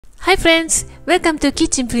Hi friends! Welcome to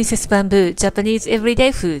Kitchen Princess Bamboo, Japanese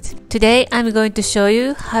everyday food. Today I'm going to show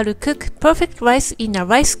you how to cook perfect rice in a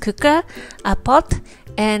rice cooker, a pot,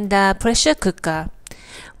 and a pressure cooker.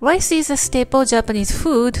 Rice is a staple Japanese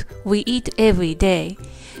food we eat every day.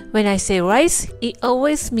 When I say rice, it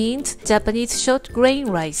always means Japanese short grain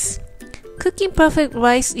rice. Cooking perfect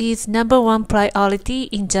rice is #1 priority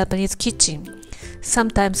in Japanese kitchen.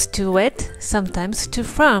 Sometimes too wet, sometimes too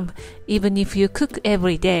firm, even if you cook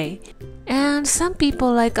every day. And some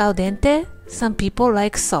people like al dente, some people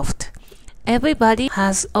like soft. Everybody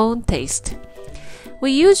has own taste.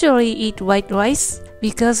 We usually eat white rice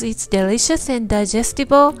because it's delicious and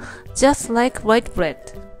digestible, just like white bread.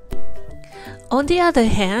 On the other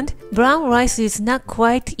hand, brown rice is not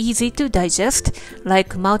quite easy to digest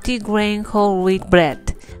like multigrain whole wheat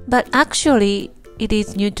bread. But actually, it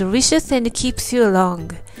is nutritious and keeps you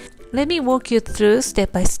long. Let me walk you through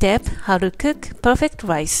step by step how to cook perfect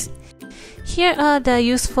rice. Here are the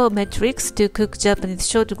useful metrics to cook Japanese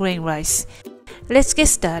short grain rice. Let's get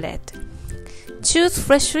started. Choose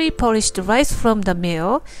freshly polished rice from the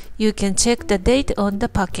mill. You can check the date on the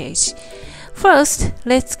package. First,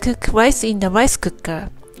 let's cook rice in the rice cooker.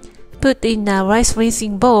 Put in a rice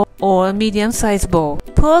rinsing bowl or medium-sized bowl.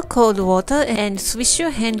 Pour cold water and swish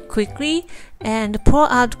your hand quickly and pour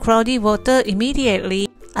out cloudy water immediately,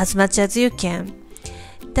 as much as you can.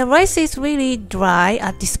 The rice is really dry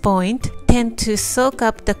at this point. Tend to soak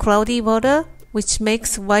up the cloudy water, which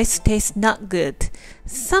makes rice taste not good.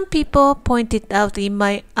 Some people pointed out in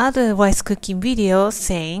my other rice cooking video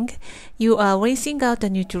saying you are rinsing out the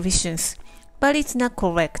nutritions, but it's not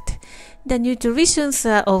correct. The nutritions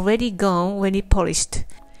are already gone when it polished.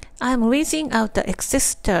 I'm rinsing out the excess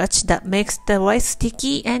starch that makes the rice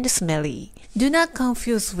sticky and smelly. Do not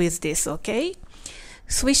confuse with this, okay?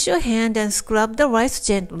 Swish your hand and scrub the rice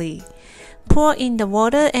gently. Pour in the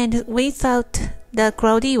water and rinse out the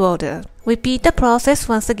cloudy water. Repeat the process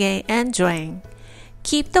once again and drain.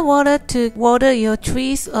 Keep the water to water your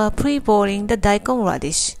trees or pre-boiling the daikon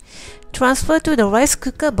radish. Transfer to the rice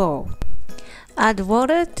cooker bowl. Add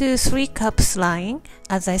water to 3 cups line.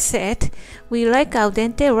 As I said, we like al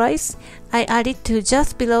dente rice. I added to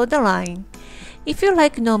just below the line. If you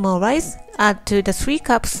like normal rice, add to the 3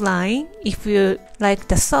 cups line. If you like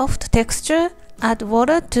the soft texture, add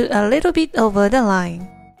water to a little bit over the line.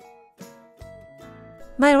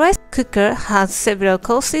 My rice cooker has several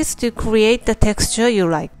courses to create the texture you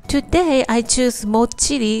like. Today I choose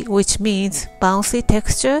mochiri, which means bouncy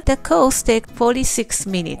texture. The course takes 46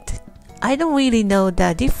 minutes. I don't really know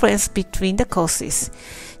the difference between the courses.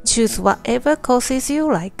 Choose whatever courses you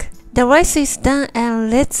like. The rice is done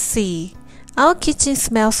and let's see. Our kitchen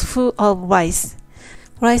smells full of rice.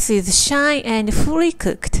 Rice is shiny and fully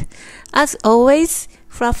cooked. As always,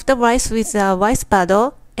 fluff the rice with a rice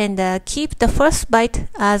paddle and keep the first bite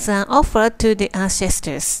as an offer to the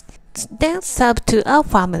ancestors. Then serve to our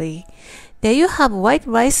family. There you have white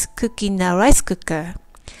rice cooked in a rice cooker.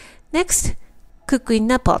 Next, cook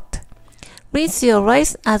in a pot. Rinse your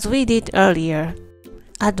rice as we did earlier.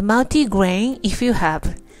 Add multigrain if you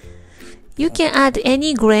have. You can add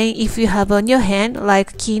any grain if you have on your hand,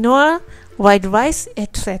 like quinoa, white rice,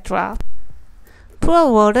 etc.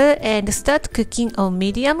 Pour water and start cooking on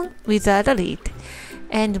medium without a lid,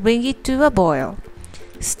 and bring it to a boil.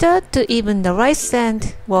 Stir to even the rice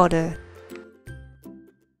and water.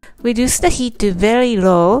 Reduce the heat to very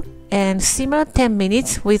low and simmer 10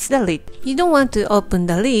 minutes with the lid. You don't want to open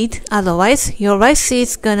the lid, otherwise your rice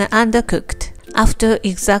is gonna undercooked. After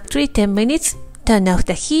exactly 10 minutes, turn off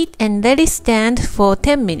the heat and let it stand for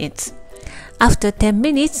 10 minutes. After 10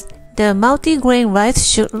 minutes, the multigrain rice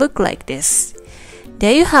should look like this.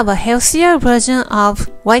 There you have a healthier version of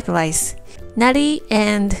white rice. Nutty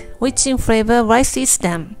and rich in flavor rice is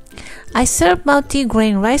done. I serve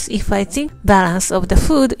multigrain rice if I think balance of the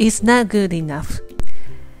food is not good enough.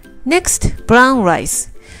 Next, brown rice.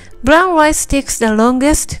 Brown rice takes the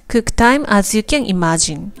longest cook time as you can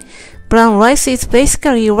imagine. Brown rice is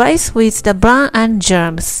basically rice with the bran and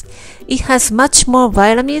germs. It has much more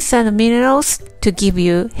vitamins and minerals to give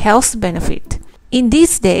you health benefit. In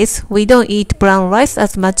these days, we don't eat brown rice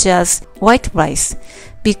as much as white rice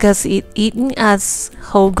because it's eaten as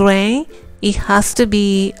whole grain. It has to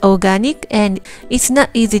be organic and it's not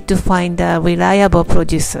easy to find reliable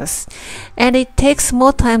producers. And it takes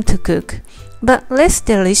more time to cook, but less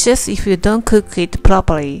delicious if you don't cook it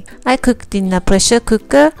properly. I cooked in a pressure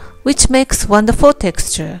cooker, which makes wonderful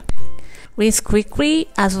texture. Rinse quickly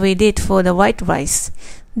as we did for the white rice.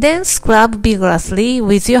 Then scrub vigorously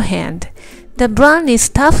with your hand. The bran is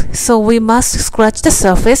tough, so we must scratch the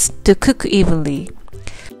surface to cook evenly.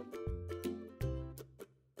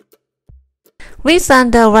 Rinse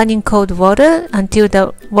under running cold water until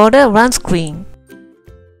the water runs clean.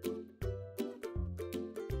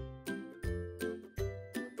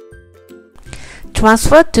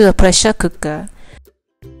 Transfer to a pressure cooker.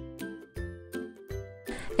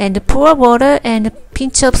 And pour water and a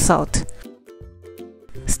pinch of salt.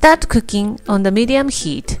 Start cooking on the medium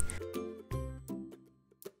heat.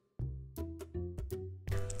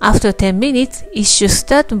 After 10 minutes, it should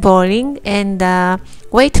start boiling and the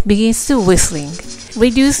weight begins to whistling.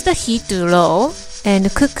 Reduce the heat to low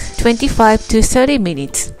and cook 25 to 30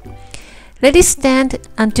 minutes. Let it stand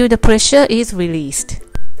until the pressure is released.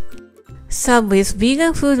 Serve with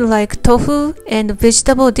vegan food like tofu and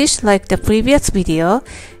vegetable dish like the previous video.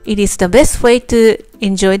 It is the best way to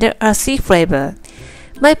enjoy the earthy flavor.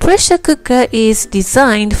 My pressure cooker is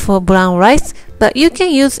designed for brown rice, but you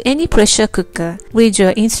can use any pressure cooker. Read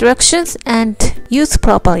your instructions and use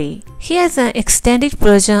properly. Here's an extended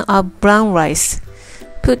version of brown rice.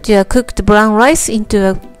 Put your cooked brown rice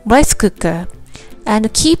into a rice cooker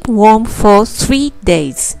and keep warm for 3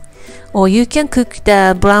 days. Or you can cook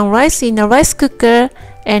the brown rice in a rice cooker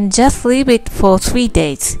and just leave it for 3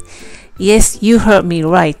 days. Yes, you heard me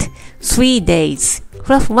right. 3 days.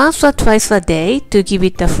 Craft once or twice a day to give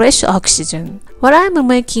it a fresh oxygen. What I'm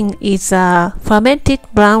making is a fermented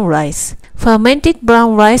brown rice. Fermented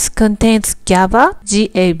brown rice contains GABA,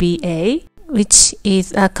 G-A-B-A, which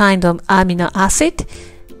is a kind of amino acid,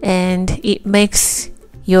 and it makes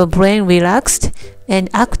your brain relaxed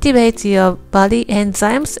and activates your body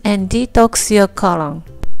enzymes and detox your colon.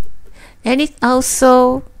 And it's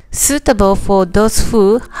also suitable for those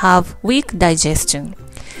who have weak digestion.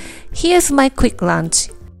 Here's my quick lunch.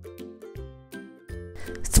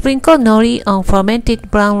 Sprinkle nori on fermented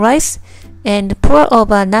brown rice and pour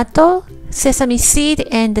over natto, sesame seed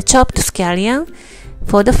and chopped scallion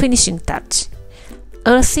for the finishing touch.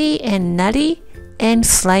 Earthy and nutty and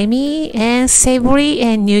slimy and savory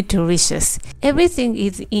and nutritious. Everything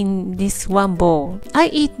is in this one bowl. I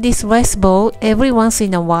eat this rice bowl every once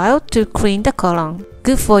in a while to clean the colon.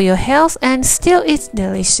 Good for your health and still it's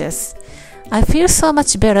delicious. I feel so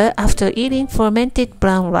much better after eating fermented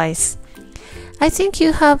brown rice. I think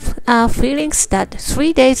you have feelings that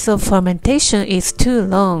 3 days of fermentation is too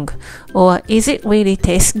long, or is it really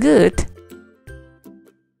taste good?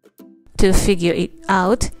 To figure it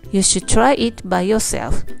out, you should try it by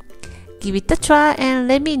yourself. Give it a try and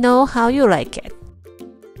let me know how you like it.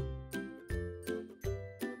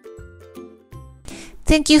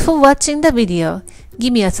 Thank you for watching the video.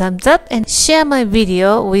 Give me a thumbs up and share my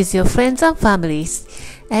video with your friends and families.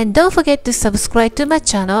 And don't forget to subscribe to my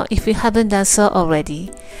channel if you haven't done so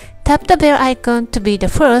already. Tap the bell icon to be the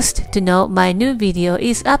first to know my new video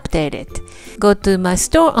is updated. Go to my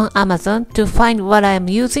store on Amazon to find what I am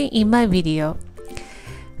using in my video.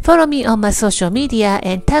 Follow me on my social media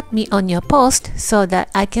and tag me on your post so that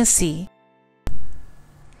I can see.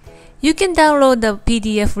 You can download the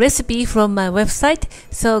PDF recipe from my website,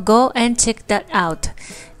 so go and check that out.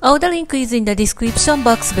 All the link is in the description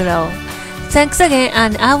box below. Thanks again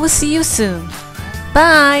and I will see you soon.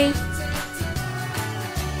 Bye!